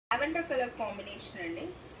Lavender colour combination అండి,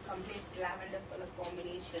 complete lavender colour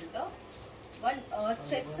combination తో one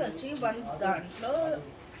checks వచ్చి వన్ దాంట్లో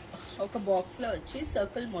ఒక బాక్స్ లో వచ్చి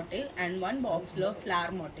circle motive and one box లో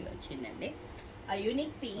ఫ్లవర్ మోటివ్ వచ్చిందండి. ఆ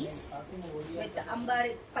యూనిక్ పీస్ విత్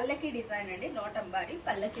అంబారీ పల్లకి డిజైన్ అండి, నాట్ అంబారీ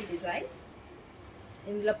పల్లకి డిజైన్.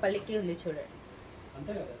 ఇందులో పల్లకి ఉంది చూడండి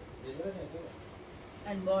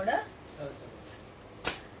అండ్ బోర్డర్.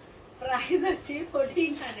 ప్రైస్ వచ్చి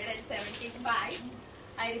 1475.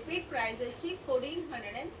 I repeat, price వచ్చి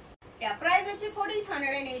 1400. Yeah, price వచ్చి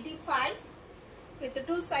 1485 with the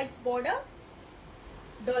 2 sides border,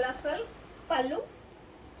 Dola silk, pallu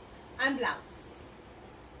and blouse.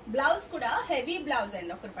 Blouse kuda heavy blouse and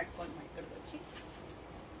ఒకరు పట్టుకోండి మా ఇక్కడికి వచ్చి.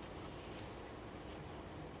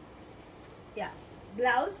 Yeah,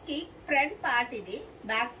 blouse కి ఫ్రంట్ పార్ట్ ఇది,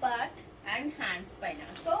 బ్యాక్ పార్ట్ అండ్ హ్యాండ్స్ పైన.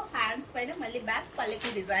 సో హ్యాండ్స్ పైన మళ్ళీ బ్యాక్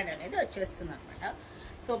పల్లకి డిజైన్ అనేది వచ్చేస్తుంది అనమాట.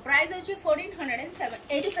 సో ప్రైస్ వచ్చి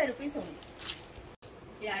 1485 రూపీస్ ఉంది.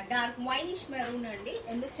 యా, డార్క్ వైనిష్ మెరూన్ అండి.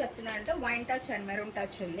 ఎందుకు చెప్తున్నా అంటే wine touch and maroon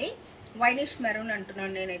touch ఉంది. వైనిష్ మెరూన్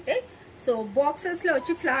అంటున్నాను నేనైతే. సో బాక్సెస్ లో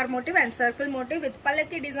వచ్చి flower motive and circle motive with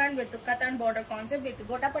పల్లకి design with katan border concept with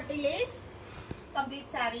gota patti Lay's. Complete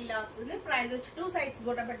sari ఇలా వస్తుంది. ప్రైస్ వచ్చి 2 సైడ్స్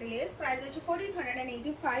గోటాపట్టి లేస్. ప్రైస్ వచ్చి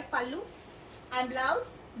 1485. పళ్ళు అండ్ బ్లౌజ్.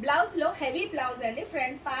 బ్లౌజ్ లో హెవీ బ్లౌజ్ అండి.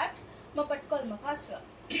 ఫ్రంట్ పార్ట్ మా పట్టుకోవాలి మా ఫాస్ట్ గా.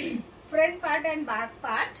 Front part and back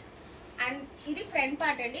part, and ఇది ఫ్రంట్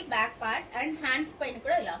పార్ట్ అండి, బ్యాక్ పార్ట్ అండ్ హ్యాండ్స్ పైన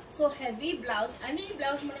కూడా ఇలా. సో హెవీ బ్లౌజ్ అండ్ ఈ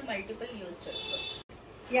బ్లౌజ్ మనం మల్టిపుల్ యూజ్ చేసుకోవచ్చు.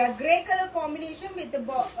 Yeah, grey colour combination with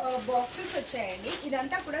boxes వచ్చాయండి.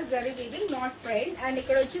 ఇదంతా కూడా zari weaving, not print. And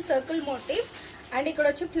ఇక్కడ వచ్చి సర్కిల్ మోటివ్ అండ్ ఇక్కడ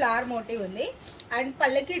వచ్చి ఫ్లవర్ మోటివ్ ఉంది. అండ్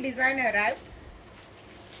పల్లకి design arrive.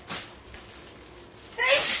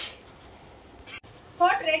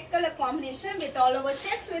 Hot red color combination with all over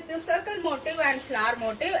checks with the circle motive and flower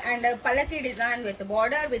motive and palaki design with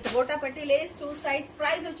border with gotapatti lace, 2 sides.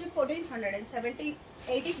 Price which is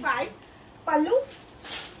 1485. Pallu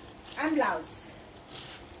and blouse.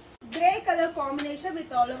 Grey color combination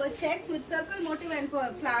with all over checks with circle motive and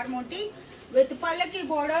flower motive with palaki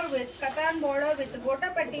border with katan border with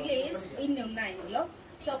gotapatti lace in unnayi.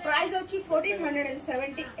 So price which is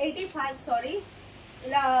 1485. Sorry,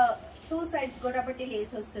 ila 2 sides gota patti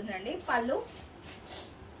Lay's వస్తుందండి. పళ్ళు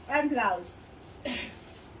and blouse.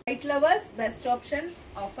 White lovers best option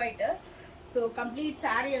off white. So complete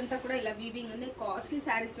sari అంతా కూడా ఇలా weaving ఉంది. Costly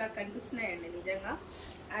saris లాగా కనిపిస్తున్నాయండి నిజంగా.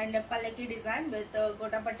 And పల్లకి design with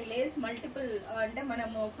gota patti Lay's. Multiple అంటే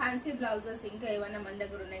మనము ఫ్యాన్సీ బ్లౌజెస్ ఇంకా ఏమైనా మన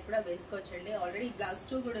దగ్గర ఉన్నాయి కూడా వేసుకోవచ్చండి. ఆల్రెడీ బ్లౌజ్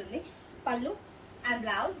 2 కూడా ఉంది. పళ్ళు అండ్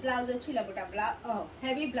బ్లౌజ్. బ్లౌజ్ వచ్చి ఇలా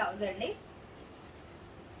హెవీ బ్లౌజ్ అండి.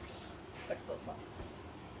 పట్టుకో.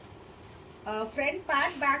 Front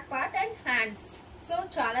part, back part and hands. So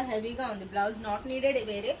చాలా హెవీగా ఉంది. బ్లౌజ్ నాట్ నీడెడ్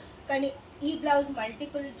వేరే, కానీ ఈ బ్లౌజ్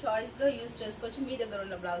మల్టిపుల్ చాయిస్ గా యూజ్ చేసుకోవచ్చు. మీ దగ్గర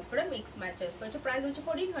ఉన్న బ్లౌజ్ కూడా మిక్స్ మ్యాచ్ చేసుకోవచ్చు. ప్రైస్ వచ్చి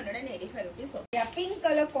 1485 rupees. Pink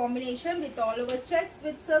colour combination with all over checks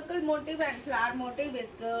with circle motive and flower motive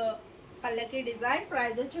with పల్లకి డిజైన్.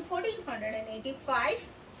 ప్రైస్ వచ్చి 1485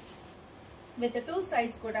 విత్ 2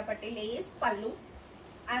 sides గోటాపట్టి లేస్. పళ్ళు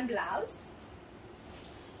అండ్ బ్లౌజ్.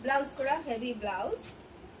 బ్లౌజ్ కూడా heavy blouse.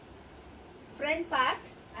 Front part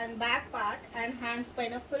and back part and hands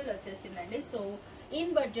పైన full వచ్చేసిందండి. So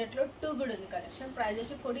in budget లో 2 కూడా ఉంది collection. Price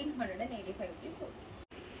వచ్చి 1485 rupees.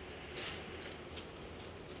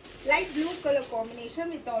 Light blue colour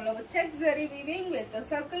combination with all over check zari weaving with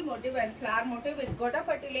circle motive and flower motive with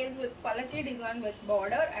gota patti Lay's with పల్లకి design with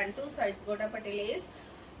border and 2 sides gota patti Lay's.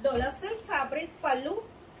 Dola silk fabric. పళ్ళు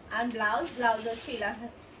and blouse. Blouse వచ్చి ఇలా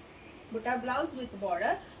buta blouse with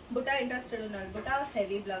border. Buta interested ఉన్నాను, buta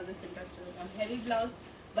heavy blouses interested ఉన్నాను. Heavy blouse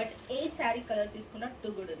but A sari colour తీసుకున్న 2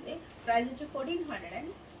 కూడా ఉంది. Price వచ్చి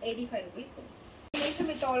 1485 rupees.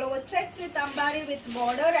 With all over checks with అంబారీ with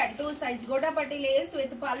border and 2 sides gota patti Lay's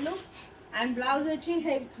with పళ్ళు అండ్ బ్లౌజ్ వచ్చి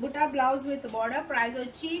buta blouse with border. Price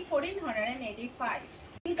వచ్చి 1485.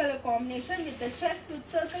 Colour combination with checks with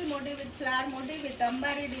circle motive with flower motive with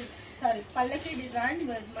అంబారీ పల్లకి design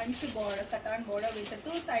with మంచి border, katan border with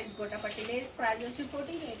 2 sides gota patti Lay's. Price వచ్చి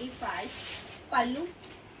 1485. పళ్ళు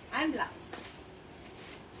and blouse.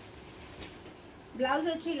 Blouse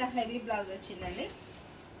వచ్చి ఇలా heavy blouse వచ్చిందండి.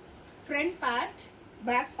 Front part,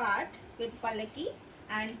 back part with పల్లకి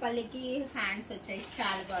and పల్లకి హ్యాండ్స్ వచ్చాయి.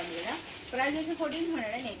 చాలా బాగుంది కదా. ప్రైస్ వచ్చి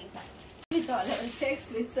 1485 with all checks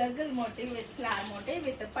with circle motive with flower motive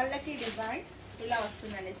with పల్లకి డిజైన్ ఇలా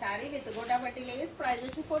వస్తుందండి sari with gota patti Lay's. Price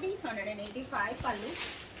వచ్చి 1485. పళ్ళు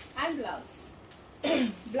అండ్ బ్లౌజ్.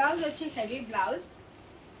 బ్లౌజ్ వచ్చి heavy blouse.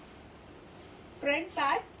 Front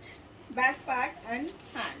part, back part and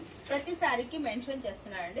hands. ప్రతి శారీకి మెన్షన్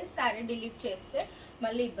చేస్తున్నానండి. శారీ డిలీట్ చేస్తే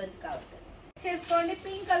మళ్ళీ ఇబ్బంది కావద్దు. చేసుకోండి.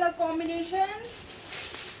 Pink colour combination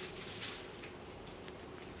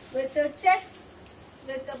with the checks,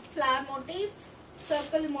 with the flower motif,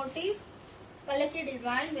 circle motif, palaki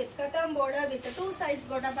design with katam border with the 2 sides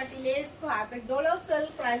gotapatti lace fabric. Dola silk,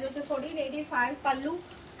 price వచ్చి 1485. Pallu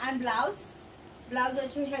and blouse. Blouse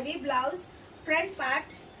వచ్చి heavy blouse, front part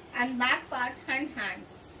and back part and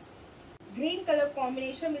hands. Green color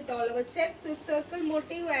combination with all over checks with circle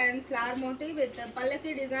motif and flower motif with the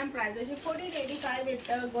palaki design. Price వచ్చి 1485 with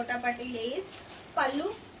the gotapatti lace, pallu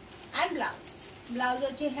and blouse. Blouse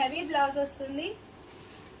వచ్చి heavy blouse వస్తుంది.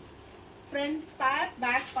 Front part,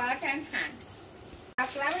 back part and hands.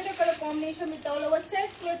 Lavender color combination with all over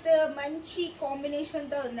checks with manchi combination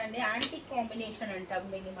తో ఉందండి. Antique combination అంటాం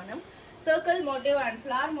దీన్ని మనం. Circle motif and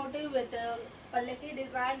flower motif with పల్లకి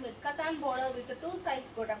design with katan border with 2 sides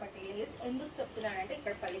gota patti Lay's. ఎందుకు చెప్తున్నానంటే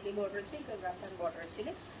ఇక్కడ పల్లకి బోర్డర్ వచ్చింది, ఇక్కడ కతాన్ బోర్డర్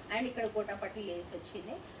వచ్చింది అండ్ ఇక్కడ గోటాపట్టి లేస్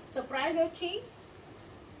వచ్చింది. సో ప్రైస్ వచ్చి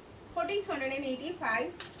 1485.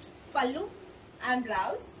 పల్లు అండ్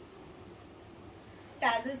బ్లౌజ్,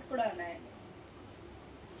 టాజల్స్ కూడా ఉన్నాయండి.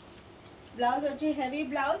 బ్లౌజ్ వచ్చి heavy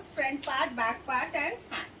blouse, front part, back part and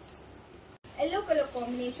hands. Yellow color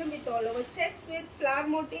combination with all over checks with flower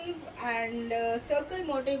motif and circle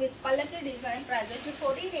motif with palaki design. Price వచ్చి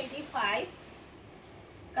 1485.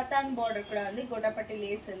 Katan border కూడా ఉంది, gota patti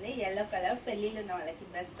Lay's ఉంది. yellow color పెళ్ళిళ్ళు ఉన్న వాళ్ళకి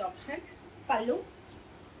బెస్ట్ ఆప్షన్. పల్లు,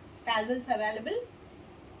 tassels available.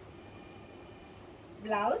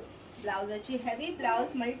 Blouse వచ్చి heavy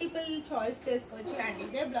blouse, multiple choice చేసుకోవచ్చు అండ్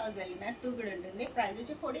ఇదే బ్లౌజ్ వెళ్ళినట్టు కూడా ఉంటుంది. ప్రైస్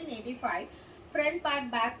వచ్చి 1485. Front part,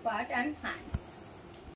 back part and hands.